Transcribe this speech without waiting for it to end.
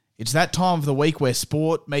It's that time of the week where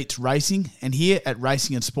sport meets racing, and here at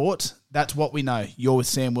Racing and Sports, that's what we know. You're with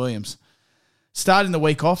Sam Williams. Starting the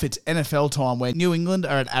week off, it's NFL time where New England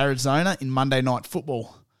are at Arizona in Monday Night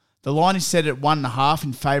Football. The line is set at 1.5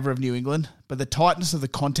 in favour of New England, but the tightness of the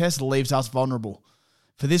contest leaves us vulnerable.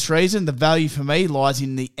 For this reason, the value for me lies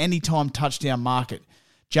in the anytime touchdown market.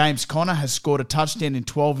 James Conner has scored a touchdown in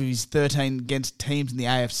 12 of his 13 against teams in the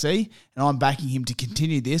AFC, and I'm backing him to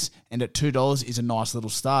continue this, and at $2 is a nice little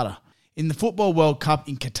starter. In the Football World Cup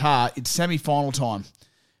in Qatar, it's semi-final time.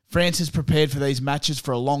 France has prepared for these matches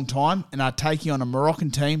for a long time and are taking on a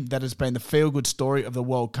Moroccan team that has been the feel-good story of the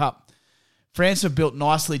World Cup. France have built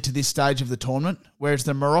nicely to this stage of the tournament, whereas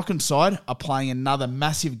the Moroccan side are playing another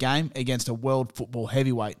massive game against a world football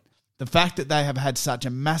heavyweight. The fact that they have had such a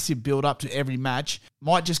massive build-up to every match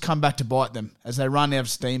might just come back to bite them as they run out of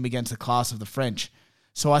steam against the class of the French.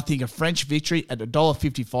 So I think a French victory at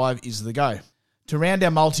 $1.55 is the go. To round our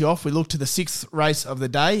multi off, we look to the sixth race of the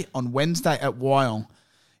day on Wednesday at Wyong.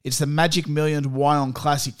 It's the Magic Millions Wyong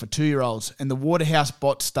Classic for 2-year-olds, and the Waterhouse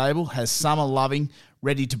Bott stable has Summer Loving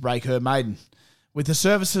ready to break her maiden. With the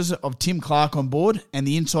services of Tim Clark on board and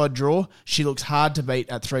the inside draw, she looks hard to beat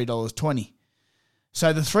at $3.20.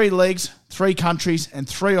 So the 3 legs, 3 countries, and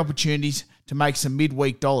 3 opportunities to make some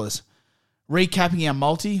midweek dollars. Recapping our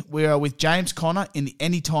multi, we are with James Conner in the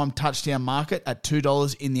anytime touchdown market at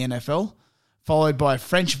 $2 in the NFL, followed by a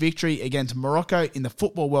French victory against Morocco in the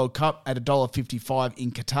Football World Cup at $1.55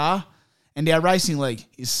 in Qatar. And our racing league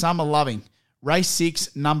is Summer Loving, race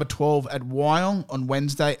 6, number 12 at Wyong on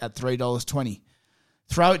Wednesday at $3.20.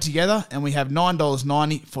 Throw it together and we have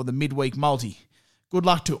 $9.90 for the midweek multi. Good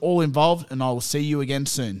luck to all involved, and I will see you again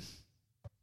soon.